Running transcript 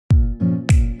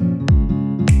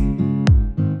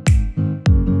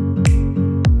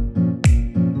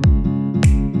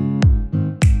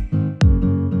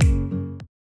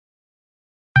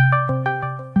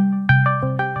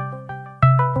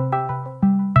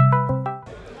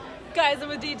guys, I'm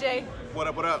with DJ. What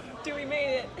up, what up? Dude, we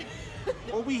made it.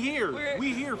 Oh, we here.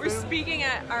 We're speaking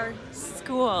at our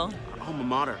school. Alma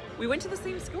mater. We went to the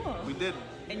same school. We did.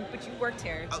 But you worked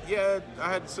here. Yeah,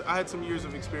 I had some years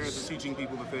of experience of teaching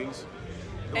people the things.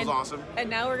 It was awesome. And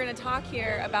now we're going to talk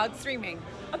here about streaming.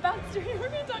 About streaming. We're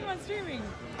going to talk about streaming.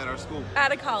 At our school.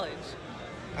 At a college.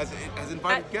 As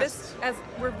invited guests. As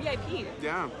we're VIP.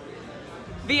 Yeah.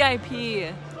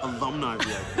 VIP. Alumni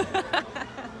VIP.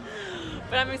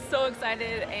 But I'm so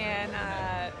excited, and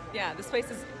yeah, this place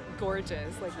is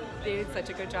gorgeous. Like, they did such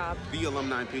a good job. The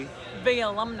Alumni P. The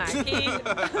Alumni P.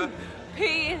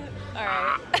 P. All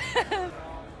right.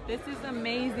 This is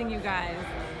amazing, you guys.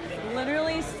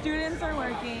 Literally, students are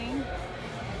working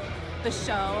the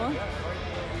show.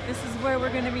 This is where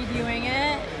we're going to be doing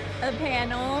it. A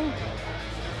panel.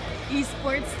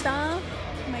 Esports stuff.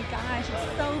 Oh my gosh,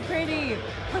 it's so pretty.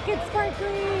 Look, it's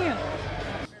sparkly.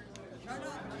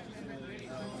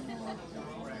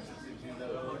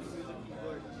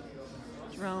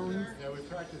 Drones.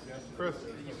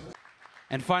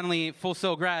 And finally, Full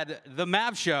Sail grad,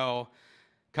 TheMavShow,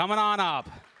 coming on up.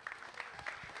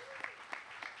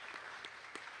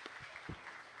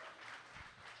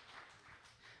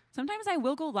 Sometimes I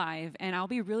will go live and I'll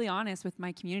be really honest with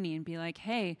my community and be like,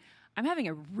 hey, I'm having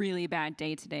a really bad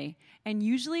day today. And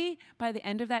usually by the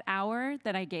end of that hour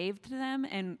that I gave to them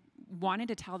and wanted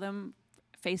to tell them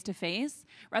face to face,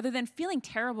 rather than feeling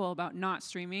terrible about not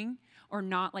streaming or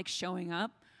not like showing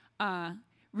up,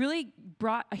 really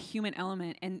brought a human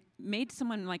element and made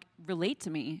someone like relate to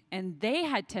me. And they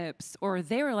had tips, or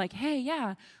they were like, hey,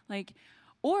 yeah, like,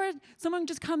 or someone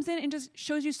just comes in and just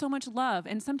shows you so much love.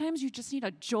 And sometimes you just need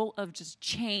a jolt of just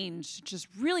change, just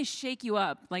really shake you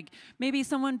up. Like maybe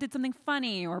someone did something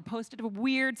funny or posted a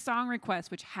weird song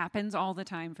request, which happens all the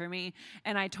time for me.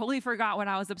 And I totally forgot what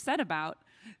I was upset about.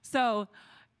 So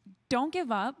don't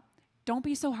give up. Don't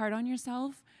be so hard on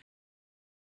yourself.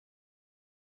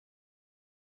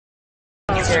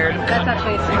 That's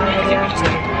actually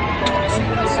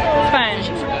fun.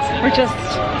 We're just...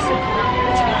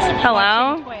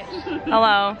 Hello?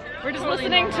 Hello. We're just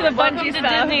listening to the Bungie stuff.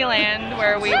 Disneyland,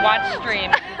 where we watch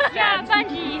streams. Yeah,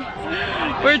 Bungie.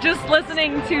 We're just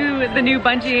listening to the new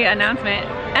Bungie announcement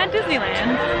at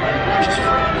Disneyland.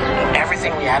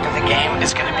 Everything we add to the game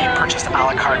is going to be purchased a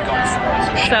la carte going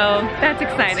forward. So that's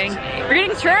exciting. We're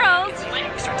getting churros. We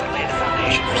start to lay the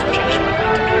foundation for some change.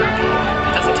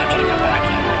 It doesn't tempt you to go back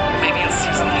yet. Maybe in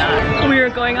season 9. We are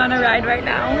going on a ride right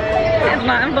now. It's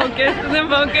not in focus. It's in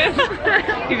focus.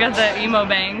 You got the emo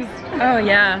bangs. Oh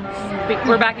yeah.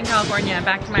 We're back in California.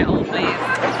 Back to my old place.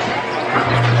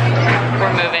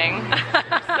 We're moving.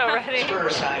 So ready.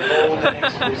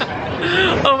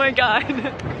 Oh my god. Oh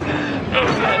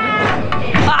god.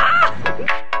 Ah!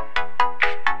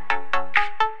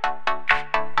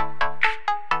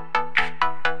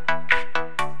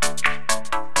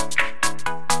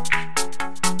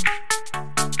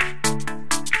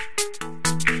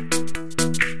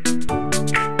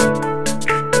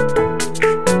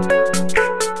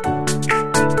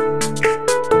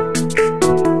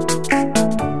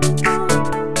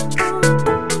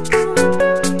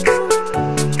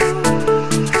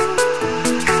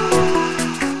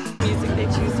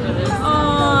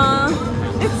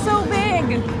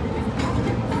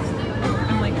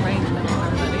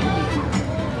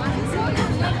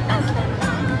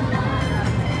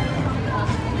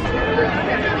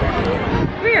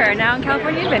 Now in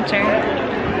California Adventure.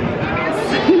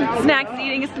 Snacks,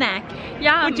 eating a snack.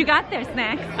 Yeah. What you got there,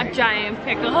 Snacks? A giant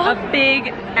pickle. A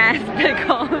big ass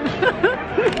pickle.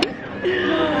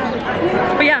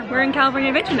 But yeah, we're in California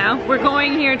Adventure now. We're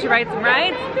going here to ride some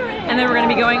rides, and then we're going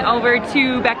to be going over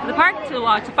to back to the park to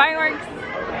watch the fireworks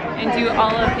and do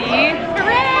all of the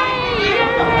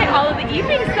hooray! All of the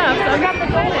evening stuff. So grab the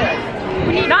Dole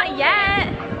Whip. Not yet.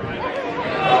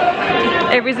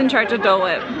 Avery's in charge of Dole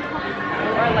Whip.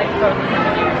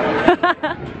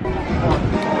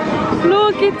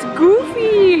 Look, it's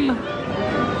Goofy!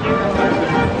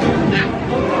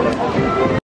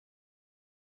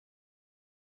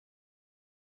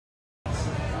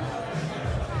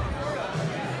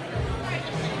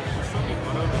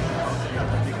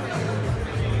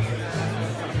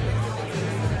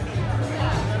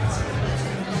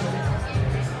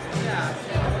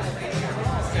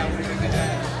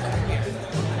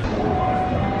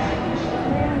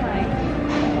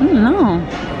 No.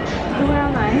 Where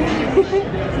am I?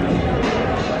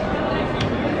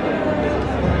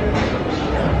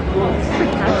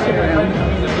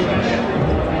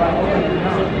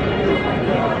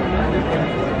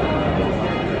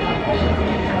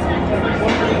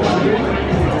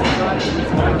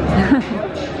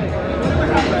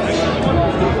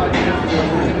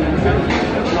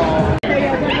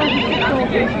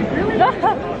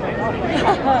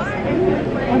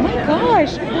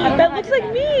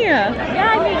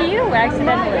 Yeah, I hit you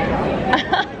accidentally.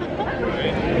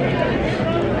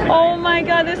 Oh my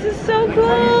god, this is so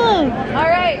cool!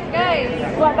 Alright, guys.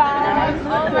 Bye-bye.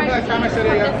 Alright.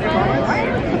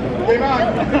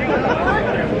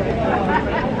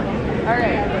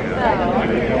 Alright,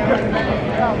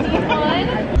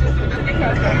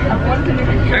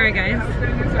 Alright guys,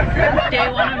 day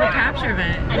 1 of the capture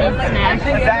event.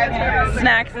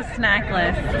 Snacks is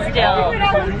snackless. Still.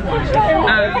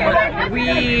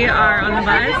 We are on the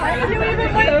bus.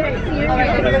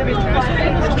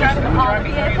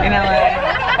 In LA.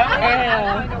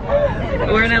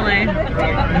 We're in LA.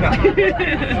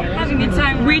 Having a good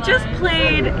time. We just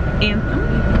played Anthem.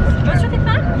 It was really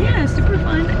fun. Yeah, super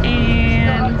fun.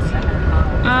 And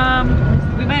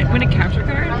we might win a capture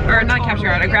card, or not capture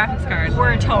card, a graphics card.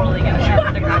 We're totally gonna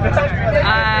win a graphics card.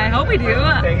 I hope we do.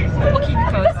 We'll keep you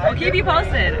posted. We'll keep you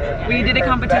posted. We did a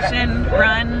competition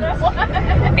run,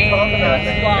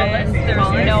 and flawless. There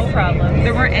was no problem.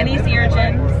 There weren't any sea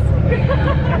urchins.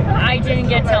 I didn't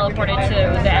get teleported to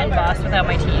the end boss without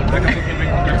my team.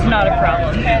 It's not a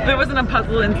problem. There wasn't a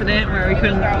puzzle incident where we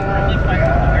couldn't.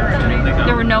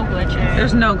 There were no glitches.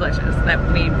 There's no glitches that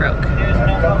we broke.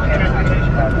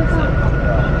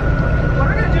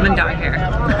 And then dog hair.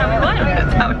 That's how we won.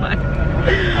 That's how we won.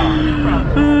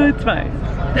 It's fine.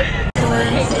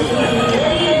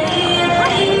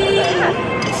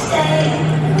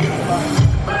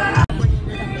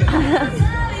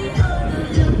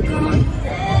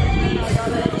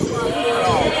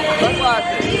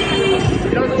 Sunglasses. He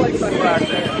doesn't like sunglasses.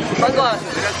 Sunglasses.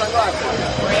 You got sunglasses.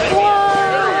 Whoa.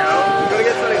 There we go. Go to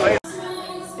get something later.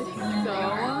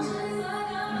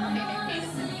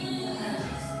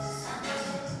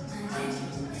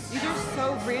 These are so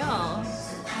real.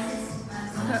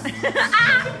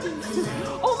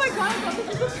 Oh my god, I thought this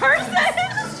was a person!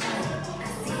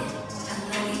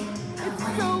 It's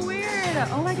so weird.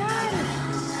 Oh my god.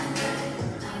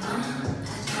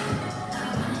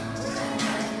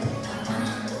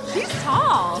 She's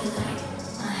tall.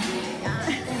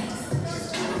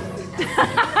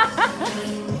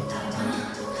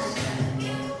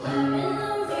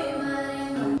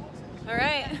 All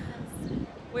right,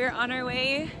 we're on our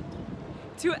way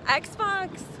to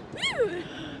Xbox. Woo!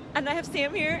 And I have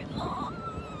Sam here,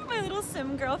 my little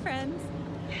sim girlfriend.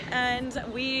 And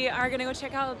we are gonna go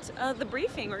check out the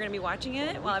briefing. We're gonna be watching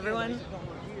it while everyone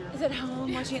is at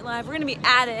home watching it live. We're gonna be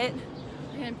at it.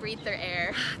 We're gonna breathe their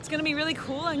air. It's gonna be really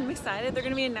cool. I'm excited. They're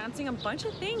gonna be announcing a bunch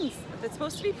of things. It's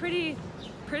supposed to be pretty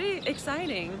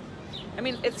exciting. I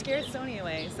mean, it scared Sony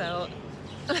away, so.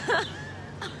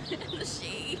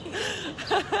 She.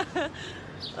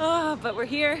 Oh, but we're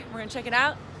here. We're gonna check it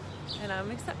out, and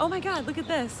I'm excited. Oh my God! Look at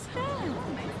this.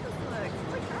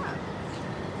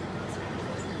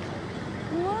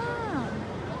 Wow.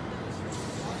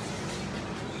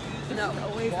 No,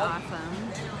 always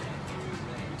awesome.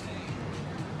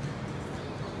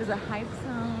 There's a hype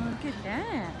zone. Look at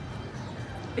that.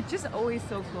 It's just always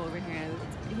so cool over here.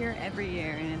 It's here every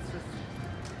year, and it's just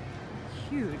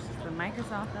huge. It's the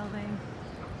Microsoft building,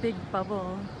 big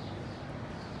bubble.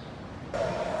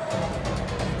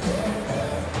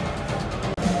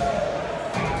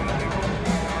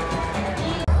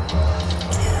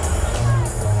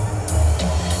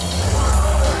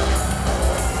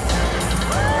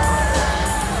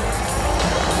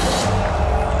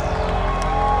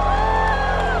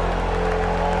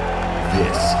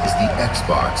 This is the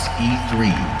Xbox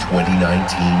E3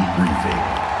 2019 briefing.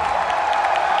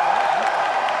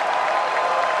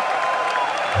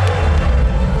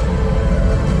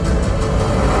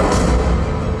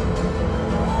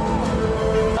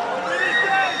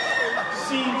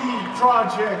 CD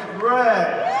Projekt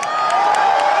Red.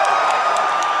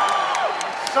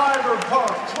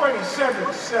 Cyberpunk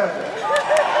 2077.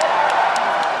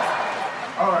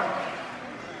 All right.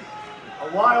 A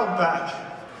while back,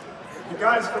 the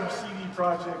guys from CD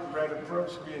Projekt Red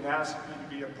approached me and asked me to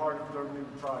be a part of their new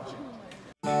project.